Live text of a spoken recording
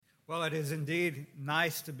Well, it is indeed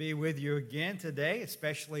nice to be with you again today,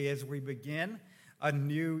 especially as we begin a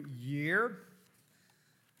new year.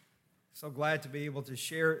 So glad to be able to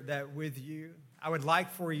share that with you. I would like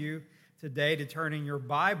for you today to turn in your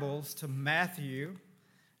Bibles to Matthew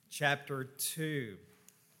chapter 2.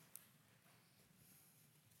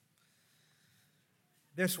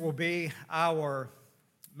 This will be our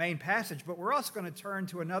main passage, but we're also going to turn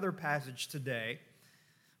to another passage today.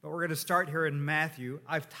 But we're going to start here in Matthew.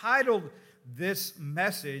 I've titled this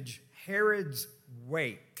message, Herod's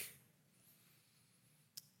Wake.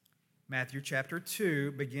 Matthew chapter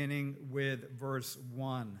 2, beginning with verse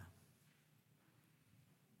 1.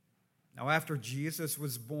 Now after Jesus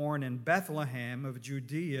was born in Bethlehem of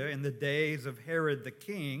Judea in the days of Herod the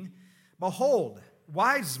king, behold,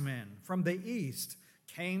 wise men from the east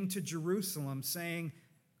came to Jerusalem, saying,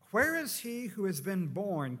 "Where is he who has been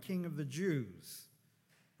born King of the Jews?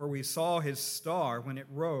 For we saw his star when it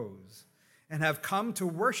rose, and have come to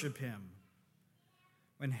worship him."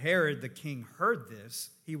 When Herod the king heard this,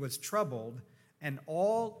 he was troubled, and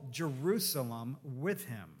all Jerusalem with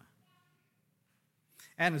him.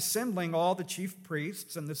 And assembling all the chief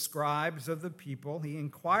priests and the scribes of the people, he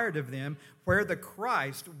inquired of them where the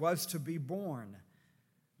Christ was to be born.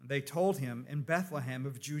 They told him, "In Bethlehem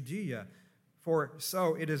of Judea, for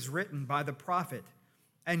so it is written by the prophet,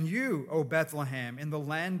 'And you, O Bethlehem, in the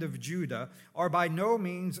land of Judah, are by no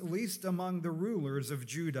means least among the rulers of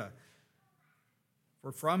Judah.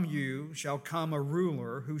 For from you shall come a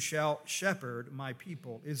ruler who shall shepherd my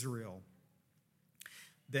people Israel.'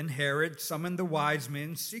 Then Herod summoned the wise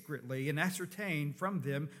men secretly and ascertained from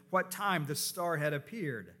them what time the star had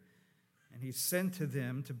appeared. And he sent to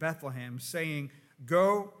them to Bethlehem, saying,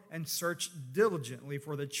 'Go and search diligently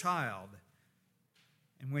for the child.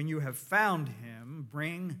 And when you have found him,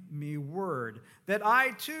 bring me word, that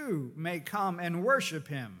I too may come and worship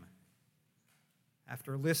him.'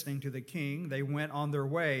 After listening to the king, they went on their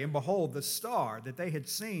way, and behold, the star that they had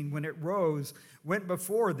seen when it rose went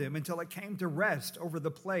before them until it came to rest over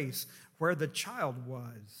the place where the child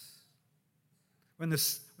was. When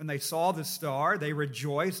they saw the star, they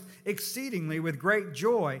rejoiced exceedingly with great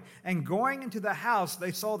joy. And going into the house,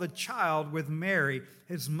 they saw the child with Mary,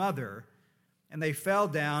 his mother, and they fell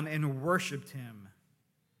down and worshipped him.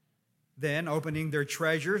 Then, opening their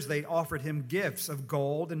treasures, they offered him gifts of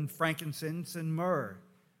gold and frankincense and myrrh.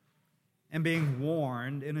 And being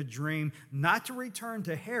warned in a dream not to return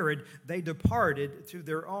to Herod, they departed to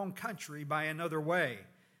their own country by another way.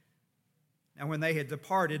 Now when they had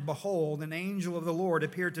departed, behold, an angel of the Lord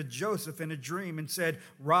appeared to Joseph in a dream and said,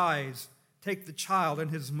 'Rise, take the child and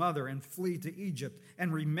his mother and flee to Egypt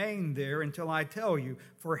and remain there until I tell you,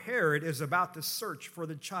 for Herod is about to search for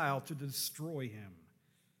the child to destroy him.'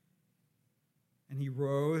 And he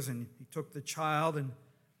rose and he took the child and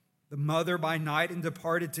the mother by night and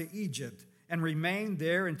departed to Egypt and remained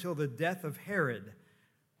there until the death of Herod.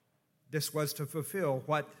 This was to fulfill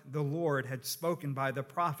what the Lord had spoken by the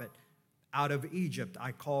prophet, 'Out of Egypt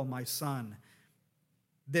I call my son.'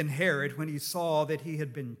 Then Herod, when he saw that he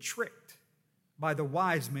had been tricked by the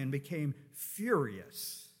wise men, became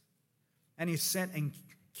furious, and he sent and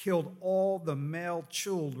killed all the male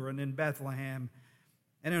children in Bethlehem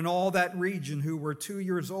and in all that region who were 2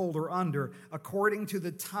 years old or under, according to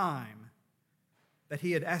the time that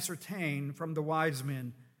he had ascertained from the wise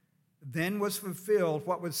men. Then was fulfilled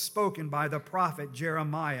what was spoken by the prophet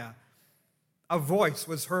Jeremiah. A voice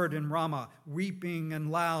was heard in Ramah, weeping and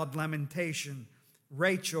loud lamentation,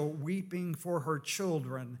 Rachel weeping for her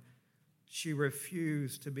children. She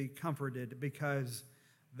refused to be comforted because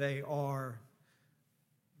they are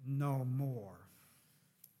no more."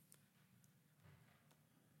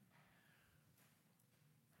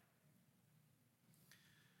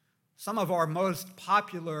 Some of our most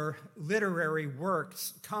popular literary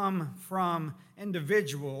works come from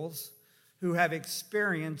individuals who have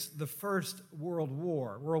experienced the First World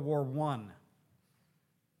War, World War I.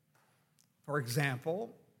 For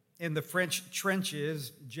example, in the French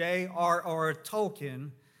trenches, J.R.R.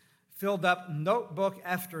 Tolkien filled up notebook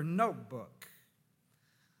after notebook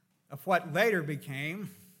of what later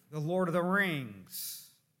became The Lord of the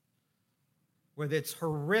Rings, with its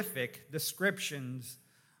horrific descriptions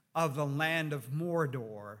of the land of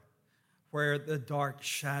Mordor, where the dark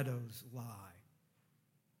shadows lie.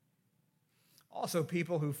 Also,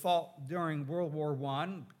 people who fought during World War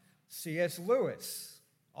I, C.S. Lewis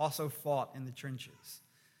also fought in the trenches.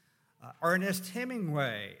 Ernest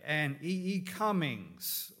Hemingway and E.E.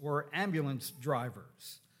 Cummings were ambulance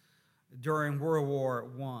drivers during World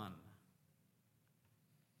War I.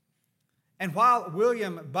 And while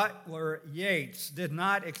William Butler Yeats did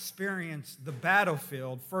not experience the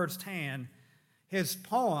battlefield firsthand, his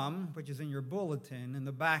poem, which is in your bulletin in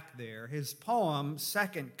the back there, his poem,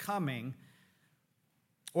 Second Coming,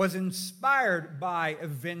 was inspired by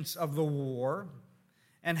events of the war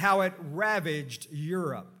and how it ravaged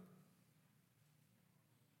Europe.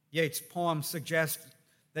 Yeats' poem suggests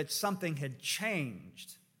that something had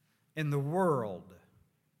changed in the world,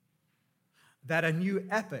 that a new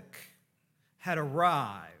epoch had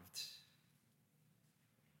arrived.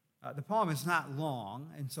 The poem is not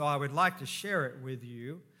long, and so I would like to share it with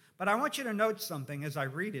you, but I want you to note something as I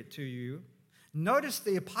read it to you. Notice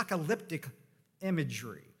the apocalyptic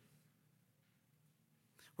imagery,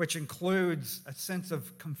 which includes a sense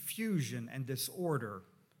of confusion and disorder.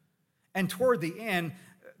 And toward the end,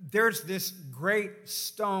 there's this great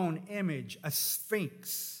stone image, a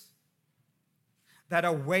sphinx, that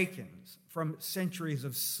awakens from centuries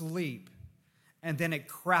of sleep, and then it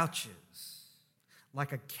crouches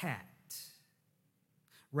like a cat,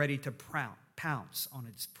 ready to pounce on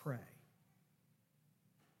its prey.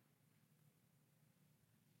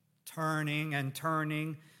 Turning and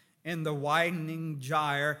turning in the widening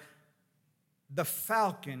gyre, the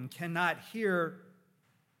falcon cannot hear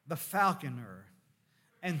the falconer,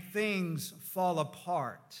 and things fall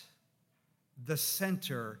apart. The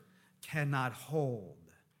center cannot hold.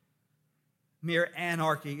 Mere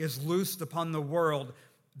anarchy is loosed upon the world.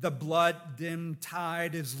 The blood-dimmed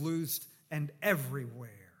tide is loosed and everywhere.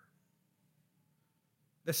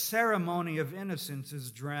 The ceremony of innocence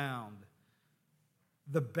is drowned.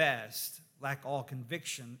 The best lack all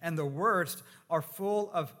conviction, and the worst are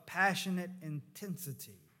full of passionate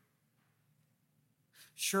intensity.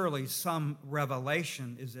 Surely some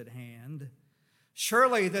revelation is at hand.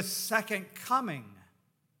 Surely the second coming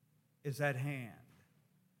is at hand.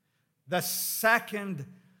 The second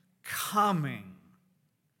coming.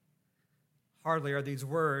 Hardly are these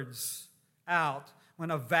words out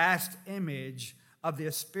when a vast image of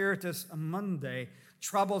the Spiritus Mundi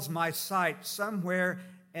troubles my sight somewhere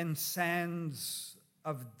in sands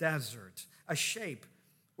of desert. A shape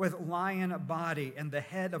with lion body and the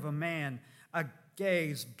head of a man, a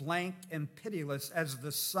gaze blank and pitiless as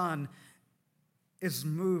the sun is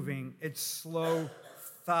moving its slow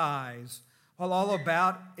thighs, while all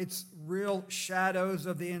about its real shadows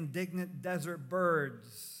of the indignant desert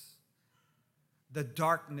birds. The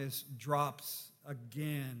darkness drops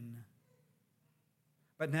again.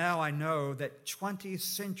 But now I know that 20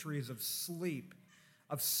 centuries of sleep,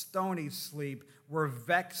 of stony sleep, were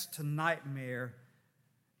vexed to nightmare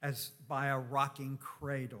as by a rocking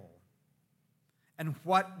cradle. And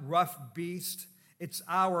what rough beast, its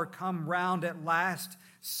hour come round at last,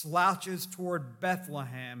 slouches toward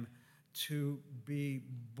Bethlehem to be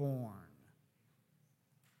born?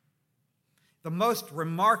 The most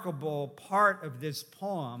remarkable part of this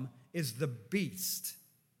poem is the beast.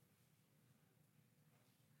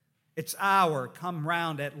 Its hour come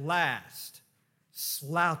round at last,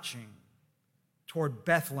 slouching toward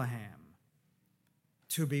Bethlehem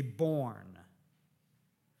to be born.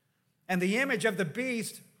 And the image of the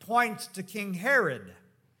beast points to King Herod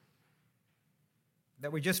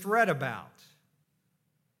that we just read about,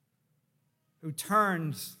 who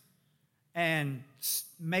turns and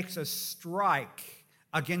makes a strike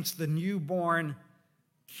against the newborn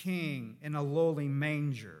king in a lowly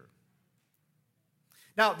manger.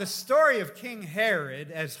 Now, the story of King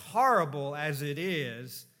Herod, as horrible as it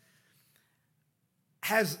is,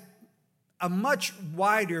 has a much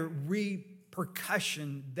wider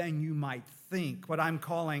repercussion than you might think, what I'm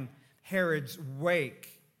calling Herod's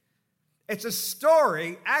wake. It's a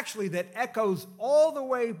story, actually, that echoes all the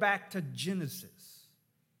way back to Genesis.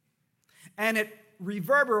 And it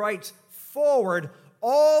reverberates forward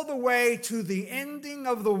all the way to the ending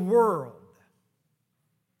of the world.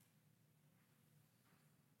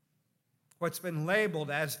 What's been labeled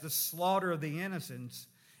as the slaughter of the innocents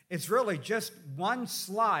is really just one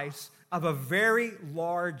slice of a very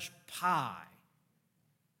large pie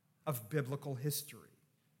of biblical history.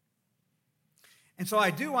 And so I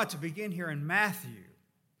do want to begin here in Matthew,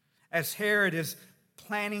 as Herod is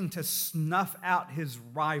planning to snuff out his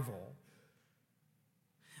rival.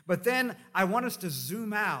 But then I want us to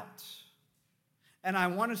zoom out, and I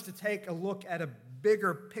want us to take a look at a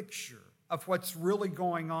bigger picture of what's really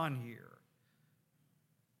going on here.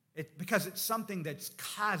 Because it's something that's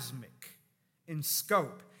cosmic in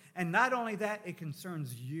scope. And not only that, it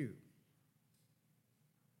concerns you.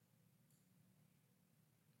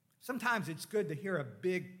 Sometimes it's good to hear a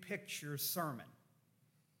big picture sermon.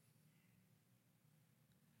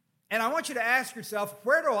 And I want you to ask yourself,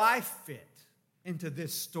 where do I fit into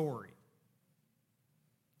this story?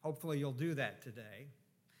 Hopefully you'll do that today.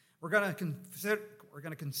 We're going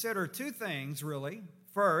to consider two things, really.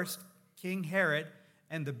 First, King Herod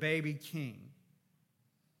and the baby king.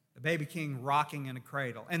 The baby king rocking in a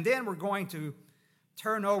cradle. And then we're going to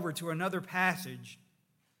turn over to another passage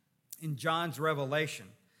in John's Revelation,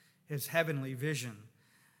 his heavenly vision.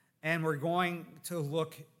 And we're going to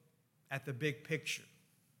look at the big picture.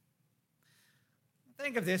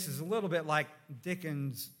 Think of this as a little bit like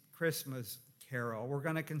Dickens' Christmas Carol. We're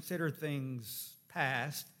going to consider things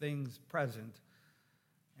past, things present,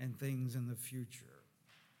 and things in the future.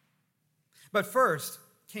 But first,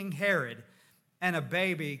 King Herod and a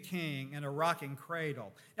baby king in a rocking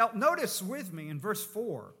cradle. Now, notice with me in verse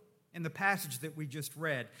 4, in the passage that we just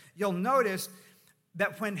read, you'll notice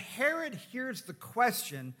that when Herod hears the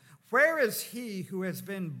question, "Where is he who has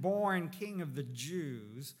been born King of the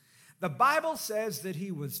Jews?" the Bible says that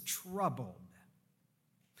he was troubled.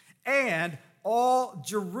 And all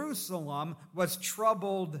Jerusalem was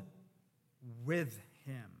troubled with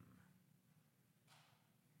him.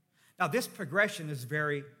 Now, this progression is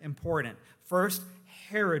very important. First,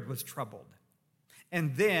 Herod was troubled.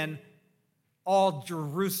 And then all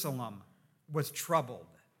Jerusalem was troubled.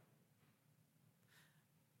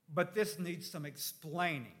 But this needs some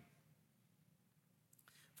explaining.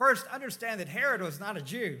 First, understand that Herod was not a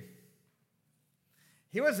Jew.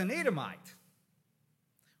 He was an Edomite,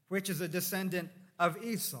 which is a descendant of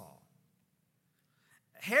Esau.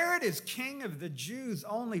 Herod is king of the Jews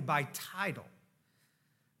only by title,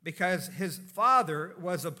 because his father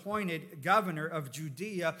was appointed governor of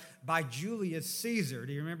Judea by Julius Caesar.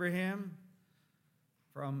 Do you remember him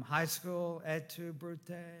from high school, Et tu,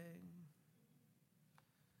 Brute?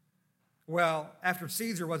 Well, after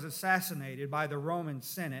Caesar was assassinated by the Roman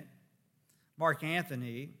Senate, Mark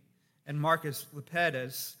Antony and Marcus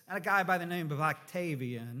Lepidus, and a guy by the name of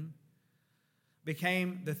Octavian,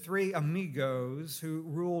 became the three amigos who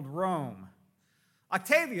ruled Rome.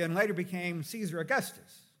 Octavian later became Caesar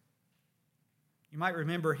Augustus. You might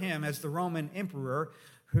remember him as the Roman emperor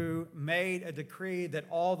who made a decree that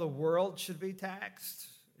all the world should be taxed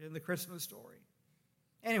in the Christmas story.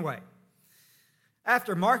 Anyway,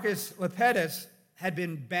 after Marcus Lepidus had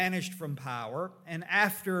been banished from power, and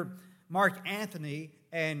after Mark Antony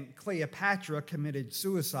and Cleopatra committed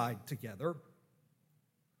suicide together,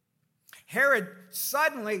 Herod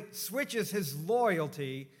suddenly switches his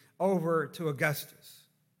loyalty over to Augustus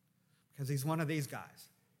because he's one of these guys.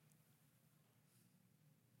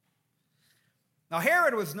 Now,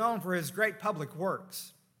 Herod was known for his great public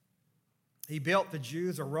works. He built the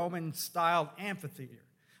Jews a Roman-styled amphitheater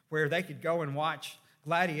where they could go and watch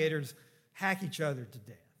gladiators hack each other to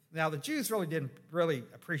death. Now, the Jews didn't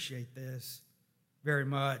appreciate this very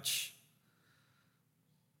much.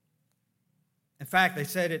 In fact, they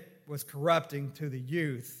said it was corrupting to the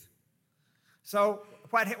youth. So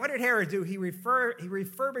what did Herod do? He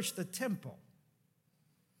refurbished the temple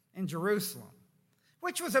in Jerusalem,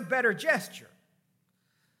 which was a better gesture.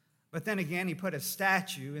 But then again, he put a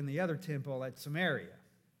statue in the other temple at Samaria.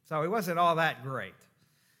 So it wasn't all that great.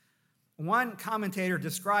 One commentator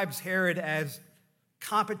describes Herod as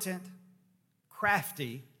competent,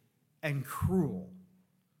 crafty, and cruel.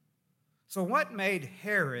 So what made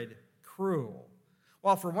Herod cruel?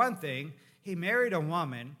 Well, for one thing, he married a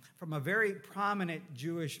woman from a very prominent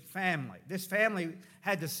Jewish family. This family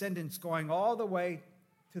had descendants going all the way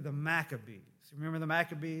to the Maccabees. Remember the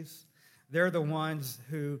Maccabees? They're the ones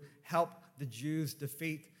who helped the Jews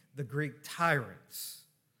defeat the Greek tyrants.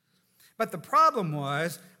 But the problem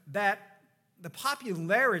was that the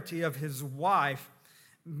popularity of his wife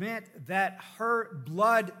meant that her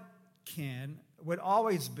blood kin would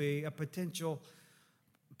always be a potential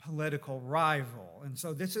political rival. And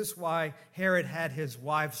so this is why Herod had his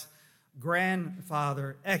wife's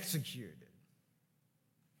grandfather executed.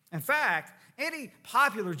 In fact, any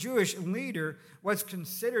popular Jewish leader was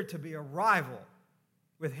considered to be a rival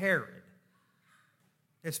with Herod.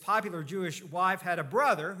 His popular Jewish wife had a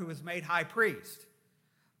brother who was made high priest.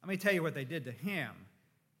 Let me tell you what they did to him.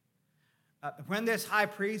 When this high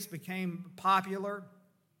priest became popular,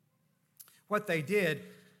 what they did,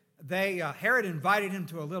 Herod invited him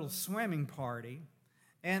to a little swimming party,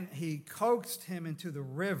 and he coaxed him into the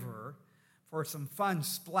river for some fun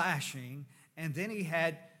splashing, and then he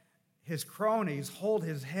had his cronies hold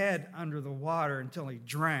his head under the water until he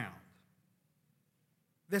drowned.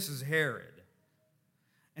 This is Herod.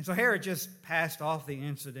 And so Herod just passed off the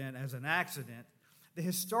incident as an accident. The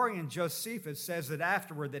historian Josephus says that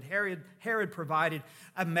afterward that Herod provided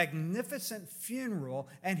a magnificent funeral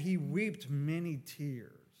and he wept many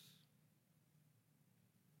tears.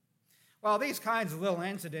 Well, these kinds of little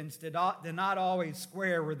incidents did not always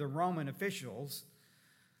square with the Roman officials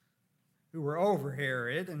who were over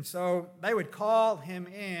Herod, and so they would call him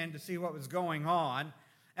in to see what was going on.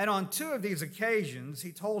 And on 2 of these occasions,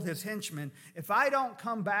 he told his henchmen, if I don't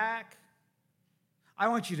come back, I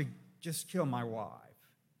want you to just kill my wife.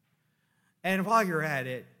 And while you're at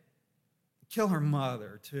it, kill her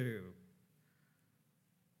mother too.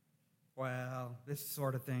 Well, this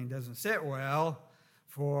sort of thing doesn't sit well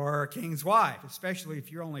for a king's wife, especially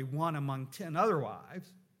if you're only one among 10 other wives.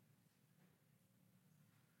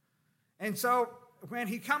 And so when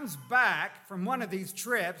he comes back from one of these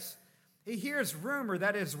trips, he hears rumor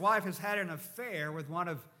that his wife has had an affair with one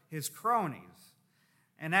of his cronies.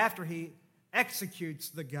 And after he executes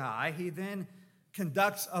the guy, he then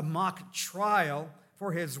conducts a mock trial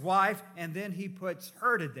for his wife, and then he puts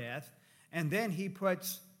her to death, and then he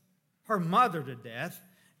puts her mother to death,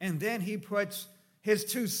 and then he puts his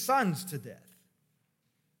 2 sons to death.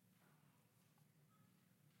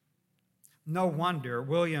 No wonder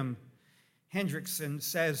William Hendrickson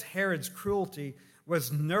says Herod's cruelty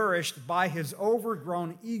was nourished by his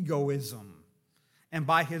overgrown egoism and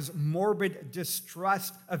by his morbid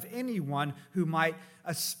distrust of anyone who might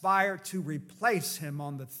aspire to replace him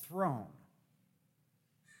on the throne.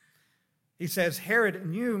 He says Herod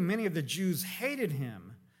knew many of the Jews hated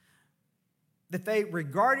him, that they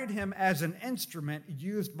regarded him as an instrument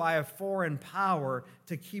used by a foreign power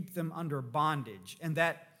to keep them under bondage, and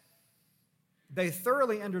that they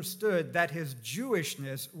thoroughly understood that his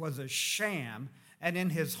Jewishness was a sham, and in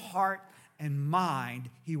his heart and mind,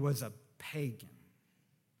 he was a pagan.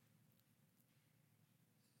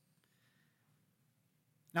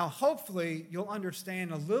 Now, hopefully, you'll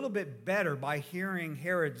understand a little bit better by hearing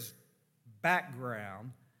Herod's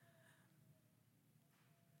background,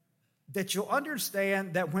 that you'll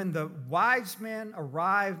understand that when the wise men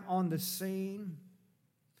arrive on the scene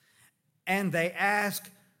and they ask,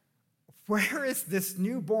 where is this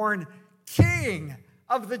newborn king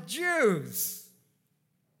of the Jews?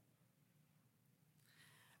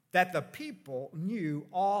 That the people knew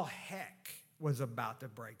all heck was about to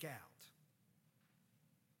break out.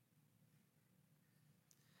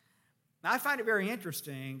 Now, I find it very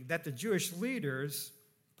interesting that the Jewish leaders,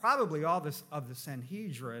 probably all of the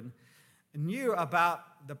Sanhedrin, knew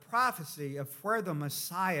about the prophecy of where the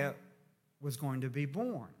Messiah was going to be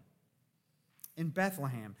born, in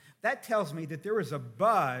Bethlehem. That tells me that there was a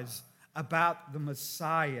buzz about the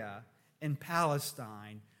Messiah in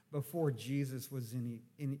Palestine before Jesus was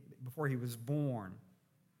before he was born.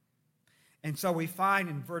 And so we find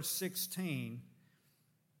in verse 16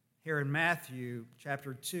 here in Matthew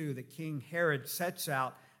chapter 2 that King Herod sets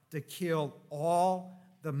out to kill all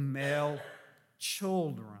the male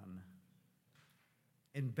children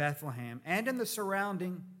in Bethlehem and in the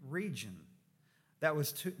surrounding region that were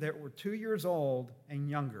 2 years old and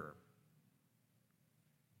younger.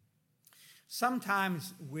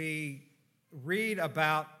 Sometimes we read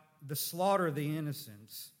about the slaughter of the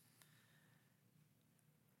innocents.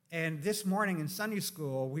 And this morning in Sunday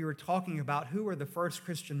school, we were talking about who were the first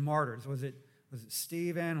Christian martyrs. Was it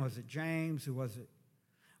Stephen? Was it James? Who was it?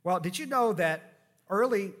 Well, did you know that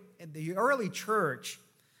the early church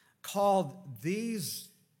called these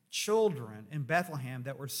children in Bethlehem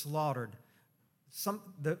that were slaughtered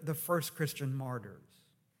the first Christian martyrs?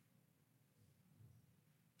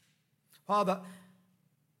 While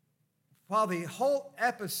the whole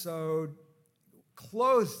episode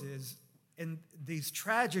closes in these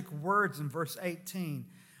tragic words in verse 18,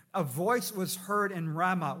 a voice was heard in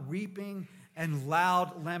Ramah, weeping and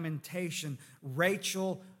loud lamentation.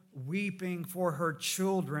 Rachel weeping for her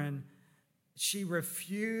children. She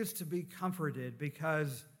refused to be comforted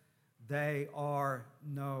because they are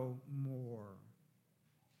no more.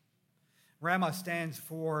 Ramah stands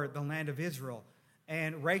for the land of Israel,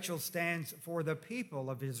 and Rachel stands for the people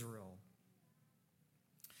of Israel.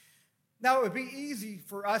 Now, it would be easy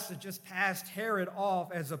for us to just pass Herod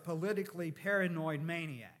off as a politically paranoid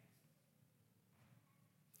maniac.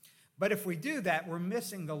 But if we do that, we're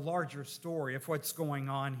missing the larger story of what's going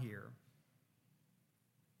on here.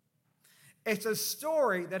 It's a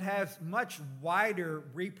story that has much wider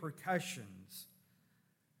repercussions.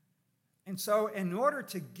 And so, in order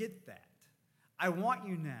to get that, I want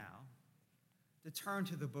you now to turn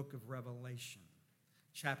to the book of Revelation,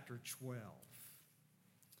 chapter 12.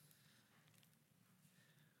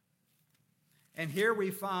 And here we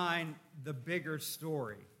find the bigger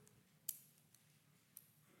story.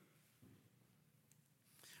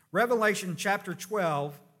 Revelation chapter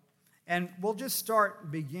 12, and we'll just start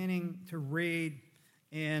beginning to read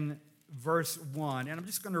in verse 1. And I'm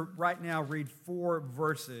just going to right now read 4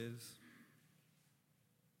 verses.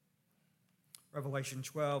 Revelation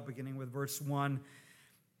 12, beginning with verse 1.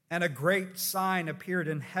 And a great sign appeared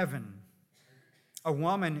in heaven, a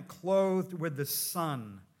woman clothed with the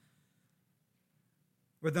sun,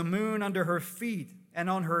 with the moon under her feet, and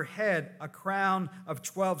on her head a crown of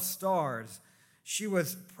 12 stars. She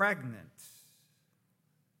was pregnant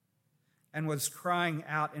and was crying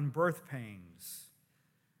out in birth pains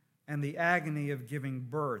and the agony of giving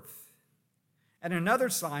birth. And another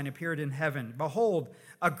sign appeared in heaven. Behold,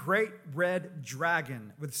 a great red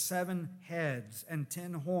dragon with 7 heads and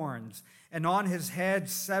 10 horns, and on his head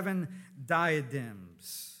 7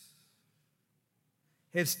 diadems.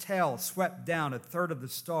 His tail swept down a third of the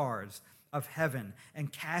stars of heaven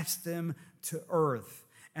and cast them to earth.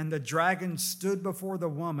 And the dragon stood before the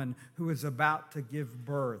woman who was about to give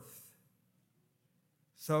birth,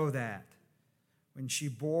 so that when she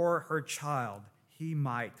bore her child, he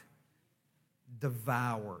might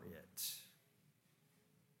devour it.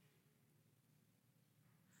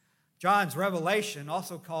 John's Revelation,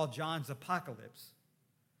 also called John's Apocalypse,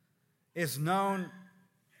 is known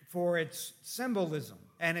for its symbolism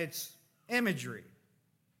and its imagery.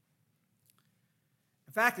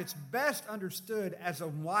 In fact, it's best understood as a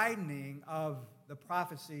widening of the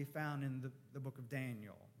prophecy found in the book of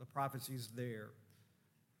Daniel, the prophecies there.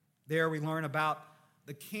 There we learn about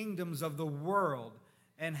the kingdoms of the world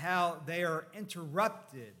and how they are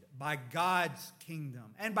interrupted by God's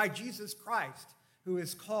kingdom and by Jesus Christ, who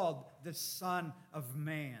is called the Son of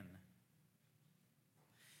Man.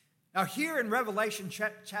 Now, here in Revelation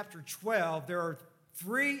chapter 12, there are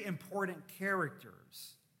 3 important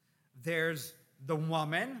characters. There's the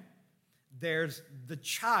woman, there's the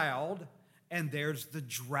child, and there's the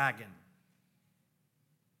dragon.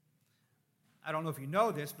 I don't know if you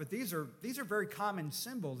know this, but these are very common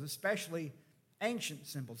symbols, especially ancient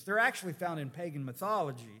symbols. They're actually found in pagan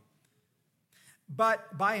mythology.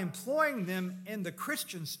 But by employing them in the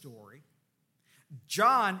Christian story,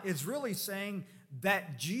 John is really saying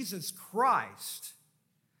that Jesus Christ,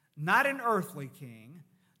 not an earthly king,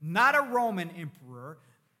 not a Roman emperor,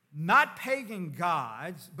 not pagan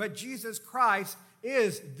gods, but Jesus Christ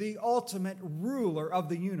is the ultimate ruler of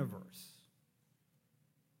the universe.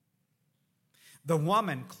 The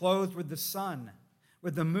woman clothed with the sun,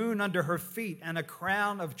 with the moon under her feet, and a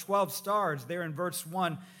crown of 12 stars, there in verse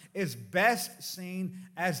 1, is best seen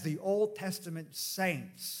as the Old Testament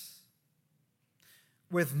saints,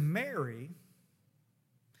 with Mary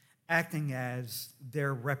acting as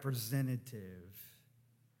their representative.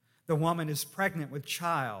 The woman is pregnant with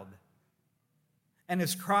child and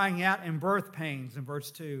is crying out in birth pains in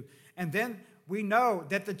verse 2. And then we know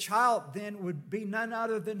that the child then would be none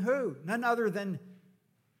other than who? None other than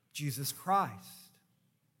Jesus Christ.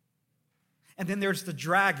 And then there's the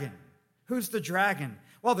dragon. Who's the dragon?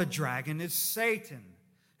 Well, the dragon is Satan,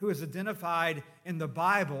 who is identified in the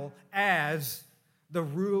Bible as the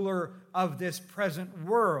ruler of this present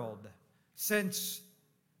world since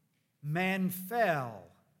man fell.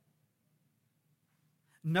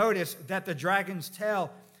 Notice that the dragon's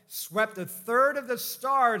tail swept a third of the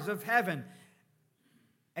stars of heaven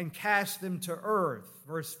and cast them to earth,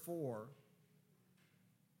 verse 4.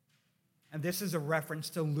 And this is a reference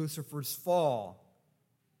to Lucifer's fall,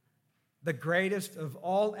 the greatest of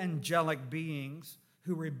all angelic beings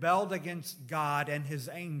who rebelled against God and his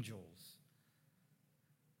angels.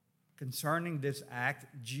 Concerning this act,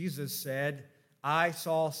 Jesus said, I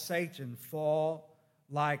saw Satan fall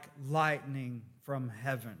like lightning from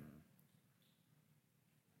heaven.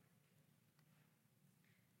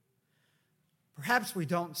 Perhaps we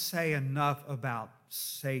don't say enough about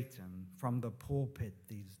Satan from the pulpit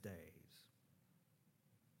these days.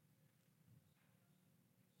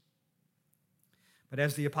 But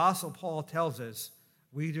as the Apostle Paul tells us,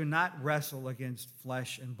 we do not wrestle against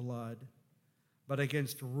flesh and blood, but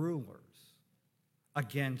against rulers,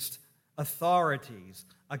 against authorities,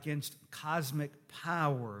 against cosmic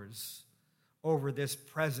powers over this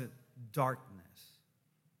present darkness,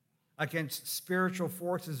 against spiritual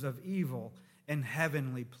forces of evil in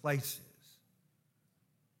heavenly places.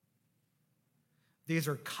 These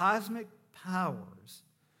are cosmic powers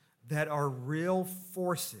that are real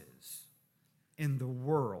forces in the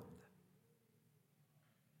world.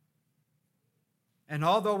 And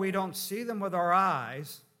although we don't see them with our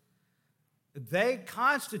eyes, they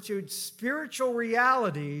constitute spiritual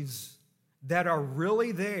realities that are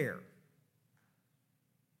really there.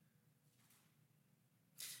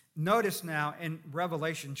 Notice now in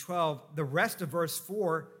Revelation 12, the rest of verse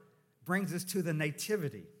 4 brings us to the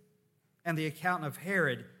nativity and the account of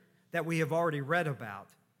Herod that we have already read about.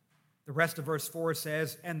 The rest of verse 4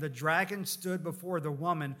 says, "And the dragon stood before the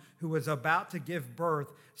woman who was about to give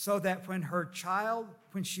birth, so that when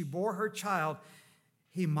she bore her child,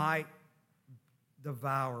 he might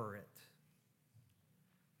devour it."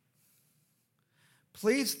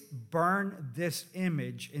 Please burn this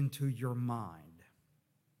image into your mind.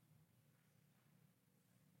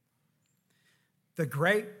 The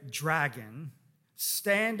great dragon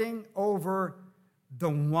standing over the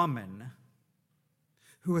woman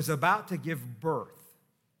who is about to give birth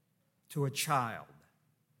to a child.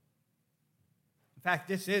 In fact,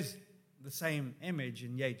 this is the same image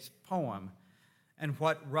in Yeats' poem. "And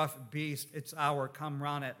what rough beast, its hour come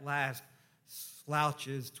round at last,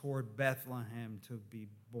 slouches toward Bethlehem to be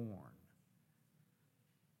born."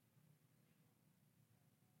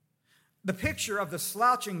 The picture of the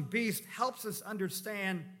slouching beast helps us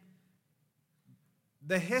understand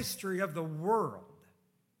the history of the world.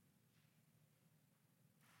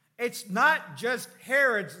 It's not just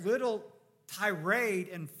Herod's little tirade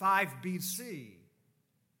in 5 BC,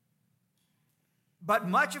 but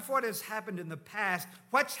much of what has happened in the past,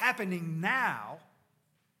 what's happening now,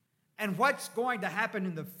 and what's going to happen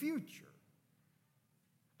in the future,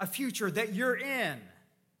 a future that you're in.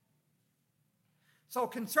 So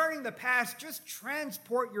concerning the past, just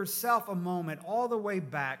transport yourself a moment all the way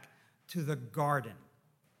back to the garden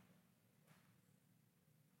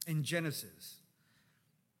in Genesis.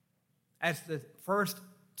 As the first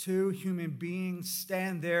 2 human beings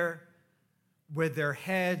stand there with their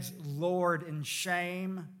heads lowered in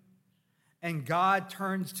shame, and God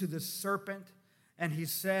turns to the serpent and he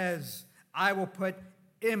says, "I will put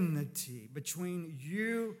enmity between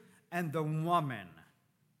you and the woman,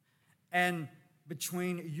 and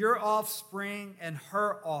between your offspring and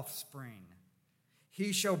her offspring.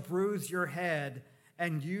 He shall bruise your head,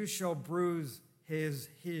 and you shall bruise his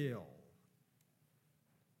heel."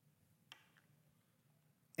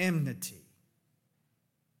 Enmity.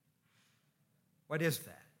 What is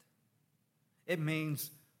that? It means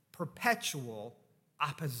perpetual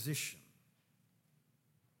opposition,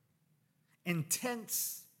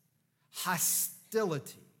 intense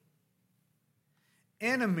hostility,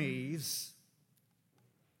 enemies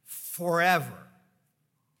forever,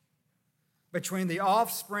 between the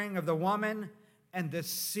offspring of the woman and the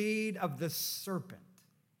seed of the serpent.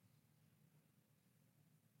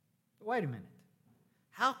 Wait a minute.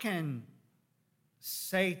 How can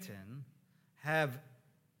Satan have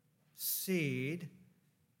seed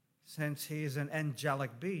since he's an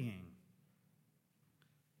angelic being?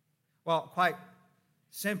 Well, quite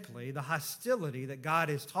simply, the hostility that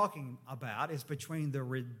God is talking about is between the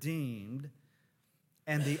redeemed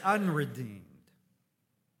and the unredeemed.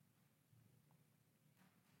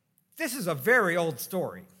 This is a very old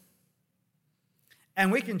story,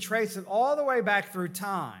 and we can trace it all the way back through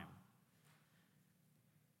time.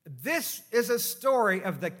 This is a story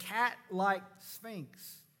of the cat-like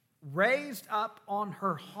sphinx raised up on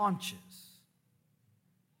her haunches,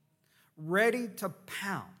 ready to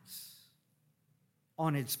pounce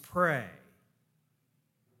on its prey.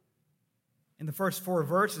 In the first 4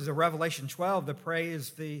 verses of Revelation 12, the prey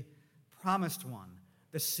is the promised one,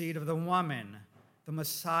 the seed of the woman, the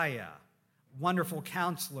Messiah, Wonderful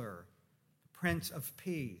Counselor, Prince of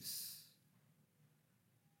Peace.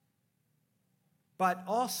 But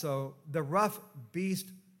also the rough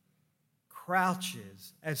beast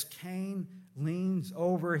crouches as Cain leans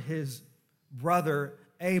over his brother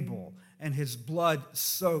Abel, and his blood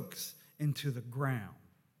soaks into the ground.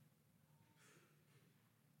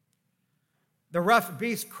 The rough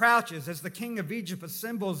beast crouches as the king of Egypt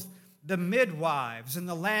assembles the midwives in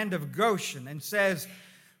the land of Goshen and says,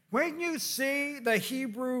 "When you see the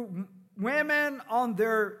Hebrew women on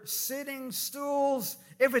their sitting stools,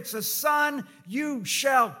 if it's a son, you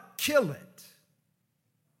shall kill it."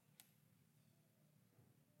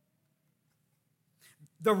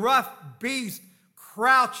 The rough beast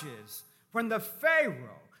crouches when the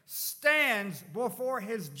Pharaoh stands before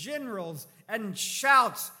his generals and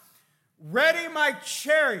shouts, "Ready my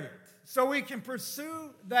chariot so we can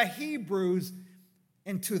pursue the Hebrews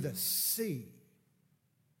into the sea."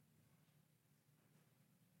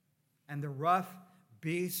 And the rough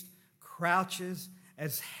beast crouches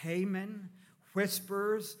as Haman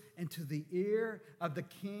whispers into the ear of the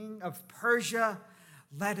king of Persia,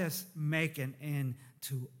 "Let us make an end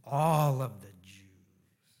to all of the Jews."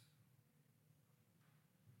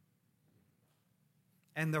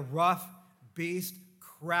 And the rough beast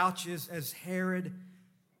crouches as Herod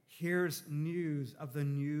hears news of the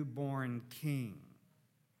newborn king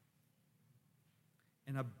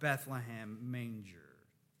in a Bethlehem manger.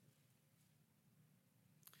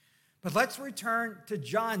 But let's return to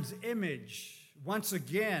John's image once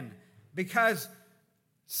again, because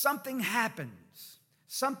something happens.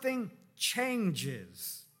 Something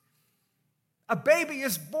changes. A baby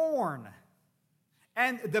is born,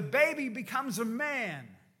 and the baby becomes a man,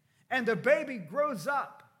 and the baby grows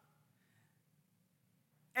up,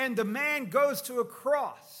 and the man goes to a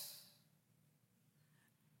cross,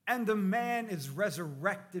 and the man is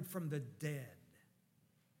resurrected from the dead.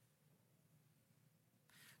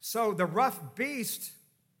 So the rough beast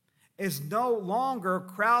is no longer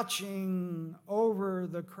crouching over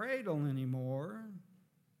the cradle anymore.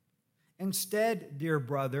 Instead, dear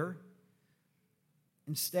brother,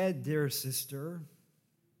 instead, dear sister,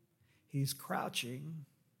 he's crouching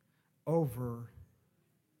over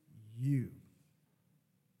you.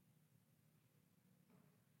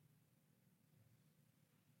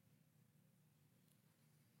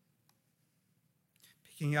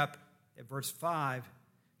 Picking up at verse 5,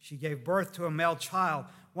 she gave birth to a male child,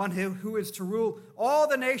 one who is to rule all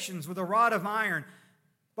the nations with a rod of iron.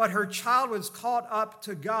 But her child was caught up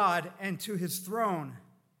to God and to his throne.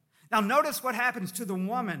 Now notice what happens to the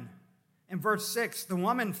woman in verse 6. The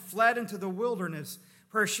woman fled into the wilderness,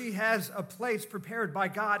 where she has a place prepared by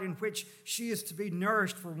God in which she is to be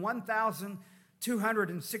nourished for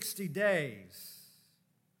 1,260 days.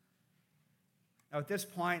 Now at this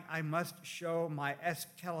point, I must show my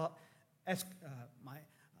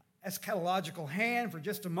eschatological hand for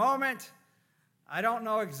just a moment. I don't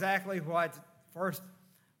know exactly what First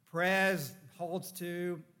Pres holds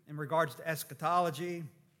to in regards to eschatology.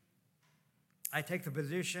 I take the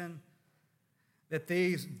position that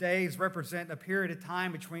these days represent a period of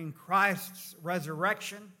time between Christ's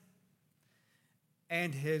resurrection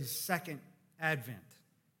and his second advent,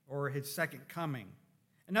 or his second coming.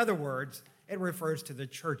 In other words, it refers to the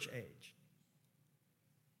church age.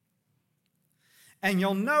 And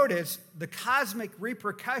you'll notice the cosmic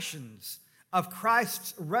repercussions of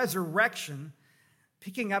Christ's resurrection,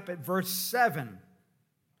 picking up at verse 7.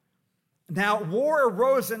 Now war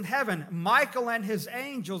arose in heaven, Michael and his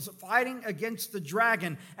angels fighting against the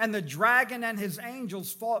dragon, and the dragon and his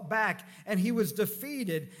angels fought back, and he was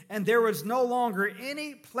defeated, and there was no longer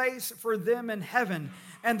any place for them in heaven.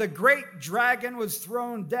 And the great dragon was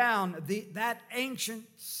thrown down, that ancient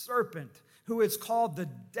serpent who is called the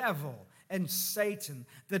devil and Satan,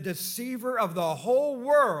 the deceiver of the whole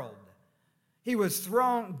world. He was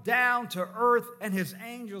thrown down to earth, and his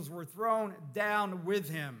angels were thrown down with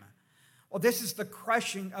him. Well, this is the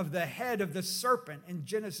crushing of the head of the serpent in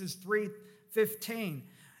Genesis 3:15.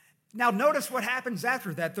 Now notice what happens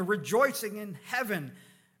after that, the rejoicing in heaven.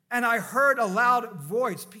 And I heard a loud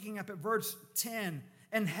voice, picking up at verse 10,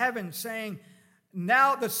 in heaven saying,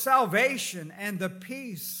 now the salvation and the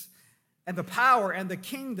peace and the power and the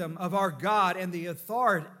kingdom of our God and the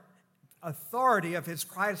authority of his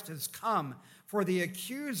Christ has come. For the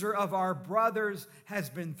accuser of our brothers has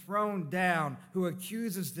been thrown down, who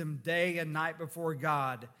accuses them day and night before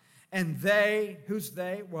God. And they, who's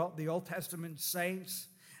they? Well, the Old Testament saints.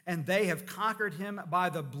 And they have conquered him by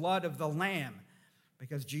the blood of the Lamb,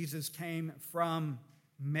 because Jesus came from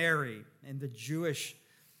Mary in the Jewish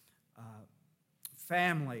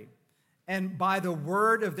family, and by the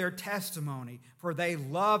word of their testimony, for they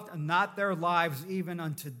loved not their lives even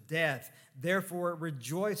unto death. Therefore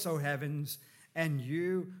rejoice, O heavens, and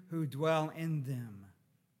you who dwell in them.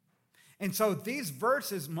 And so these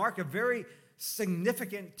verses mark a very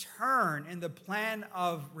significant turn in the plan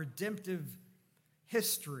of redemptive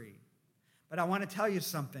history. But I want to tell you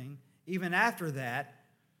something. Even after that,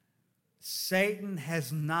 Satan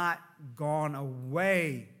has not gone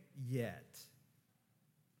away yet.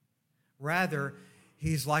 Rather,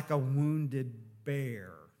 he's like a wounded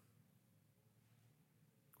bear.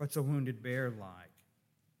 What's a wounded bear like?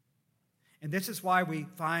 And this is why we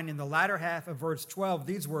find in the latter half of verse 12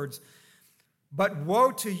 these words, but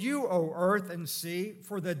woe to you, O earth and sea,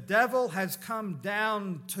 for the devil has come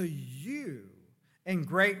down to you in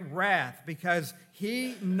great wrath, because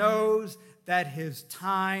he knows that his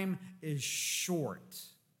time is short.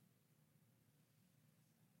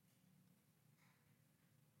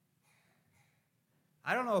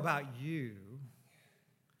 I don't know about you,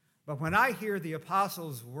 but when I hear the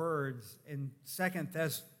apostles' words in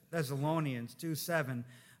 2 Thessalonians 2:7,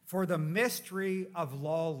 for the mystery of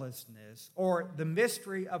lawlessness, or the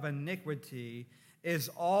mystery of iniquity, is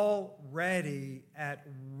already at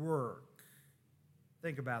work.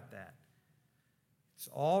 Think about that. It's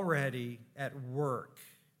already at work.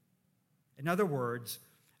 In other words,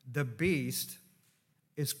 the beast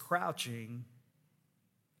is crouching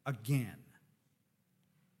again.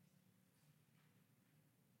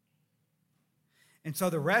 And so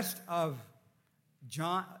the rest of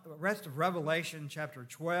Revelation chapter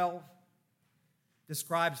 12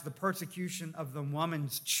 describes the persecution of the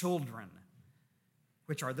woman's children,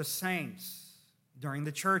 which are the saints during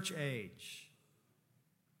the church age.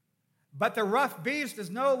 But the rough beast is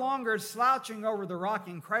no longer slouching over the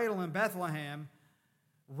rocking cradle in Bethlehem.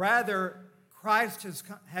 Rather, Christ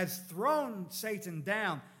has thrown Satan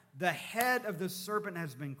down. The head of the serpent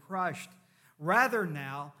has been crushed. Rather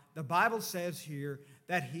now, the Bible says here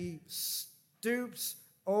that he stoops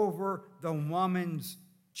over the woman's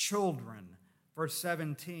children. Verse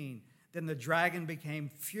 17, then the dragon became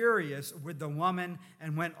furious with the woman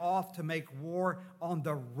and went off to make war on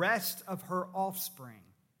the rest of her offspring,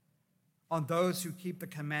 on those who keep the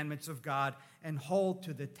commandments of God and hold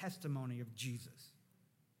to the testimony of Jesus.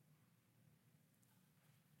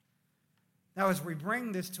 Now, as we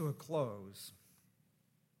bring this to a close,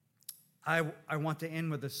 I want to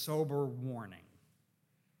end with a sober warning.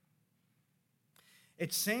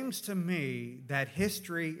 It seems to me that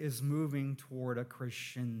history is moving toward a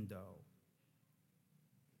crescendo.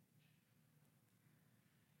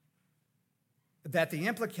 That the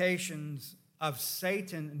implications of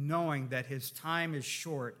Satan knowing that his time is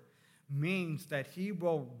short means that he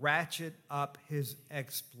will ratchet up his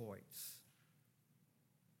exploits,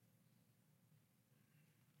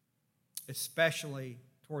 especially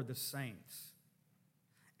toward the saints.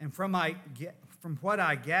 And from what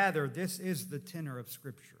I gather, this is the tenor of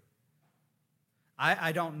Scripture.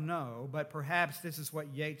 I don't know, but perhaps this is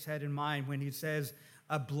what Yates had in mind when he says,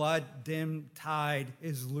 a blood-dimmed tide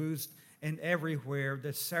is loosed, and everywhere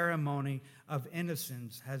the ceremony of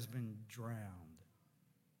innocence has been drowned.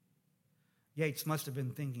 Yates must have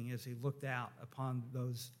been thinking as he looked out upon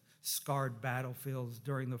those scarred battlefields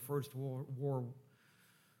during the First World War.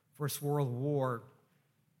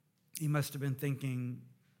 He must have been thinking,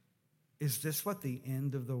 is this what the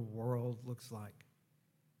end of the world looks like?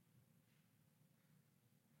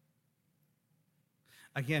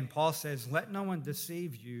 Again, Paul says, let no one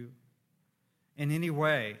deceive you in any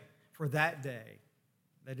way, for that day,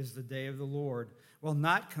 that is the day of the Lord, will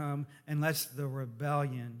not come unless the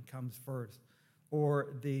rebellion comes first,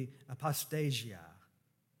 or the apostasia,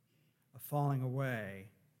 a falling away,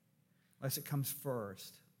 unless it comes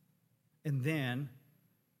first. And then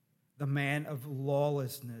the man of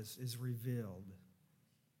lawlessness is revealed,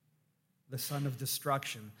 the son of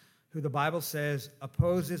destruction, who the Bible says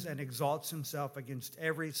opposes and exalts himself against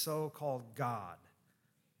every so-called God.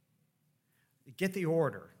 Get the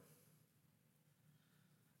order.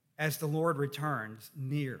 As the Lord returns,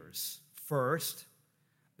 nears. First,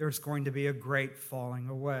 there's going to be a great falling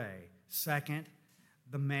away. Second,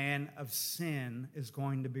 the man of sin is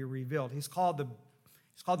going to be revealed. He's called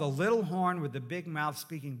the little horn with the big mouth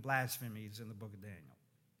speaking blasphemies in the book of Daniel.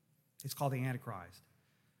 It's called the Antichrist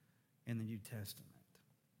in the New Testament.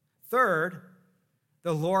 Third,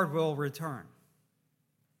 the Lord will return.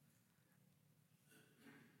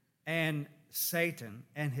 And Satan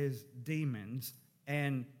and his demons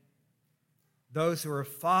and those who are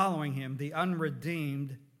following him, the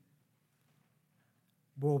unredeemed,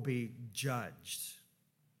 will be judged.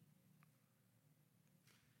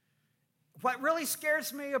 What really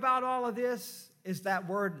scares me about all of this is that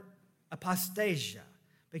word apostasia.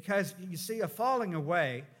 Because you see, a falling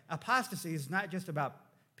away, apostasy is not just about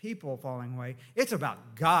people falling away, it's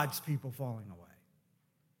about God's people falling away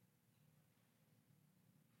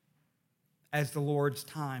as the Lord's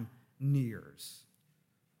time nears.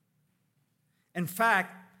 In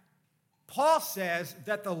fact, Paul says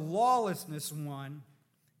that the lawlessness one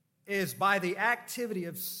is by the activity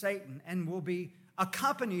of Satan and will be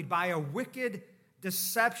accompanied by a wicked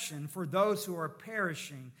deception for those who are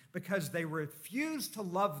perishing because they refuse to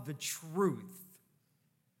love the truth.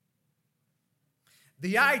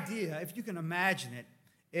 The idea, if you can imagine it,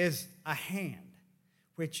 is a hand,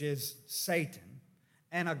 which is Satan,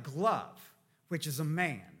 and a glove, which is a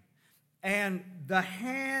man. And the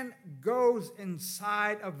hand goes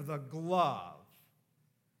inside of the glove.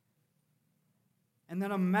 And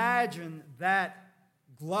then imagine that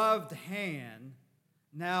gloved hand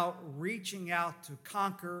now reaching out to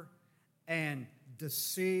conquer and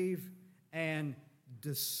deceive and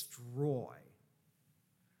destroy.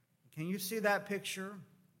 Can you see that picture?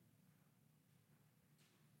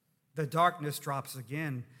 The darkness drops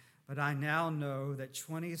again, but I now know that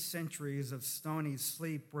 20 centuries of stony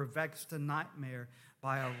sleep were vexed to nightmare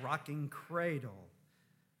by a rocking cradle.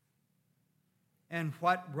 And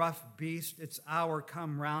what rough beast, its hour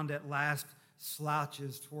come round at last,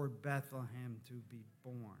 slouches toward Bethlehem to be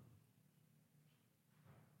born.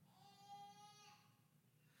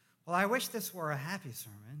 Well, I wish this were a happy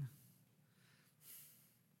sermon.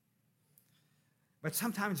 But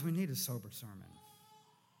sometimes we need a sober sermon.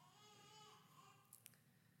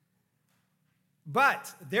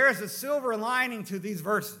 But there is a silver lining to these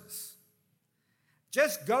verses.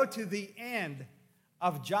 Just go to the end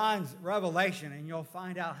of John's Revelation and you'll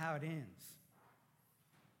find out how it ends.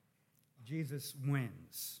 Jesus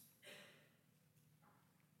wins.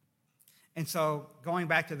 And so, going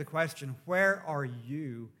back to the question, where are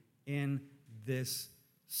you in this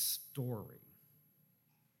story?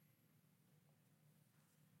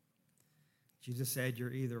 Jesus said,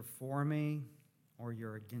 you're either for me or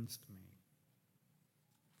you're against me.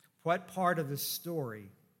 What part of the story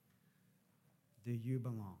do you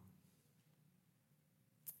belong?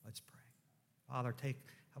 Let's pray. Father,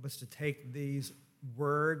 help us to take these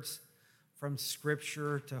words from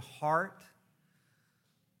Scripture to heart.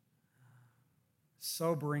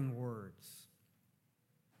 Sobering words.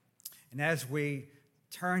 And as we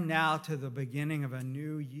turn now to the beginning of a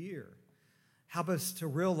new year, help us to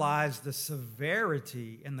realize the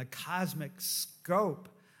severity and the cosmic scope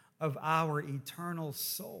of our eternal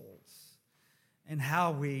souls and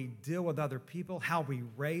how we deal with other people, how we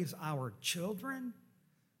raise our children,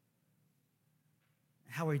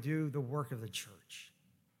 how we do the work of the church.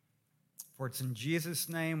 For it's in Jesus'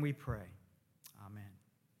 name we pray. Amen.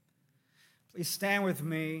 Please stand with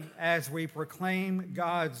me as we proclaim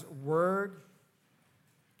God's word,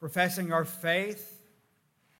 professing our faith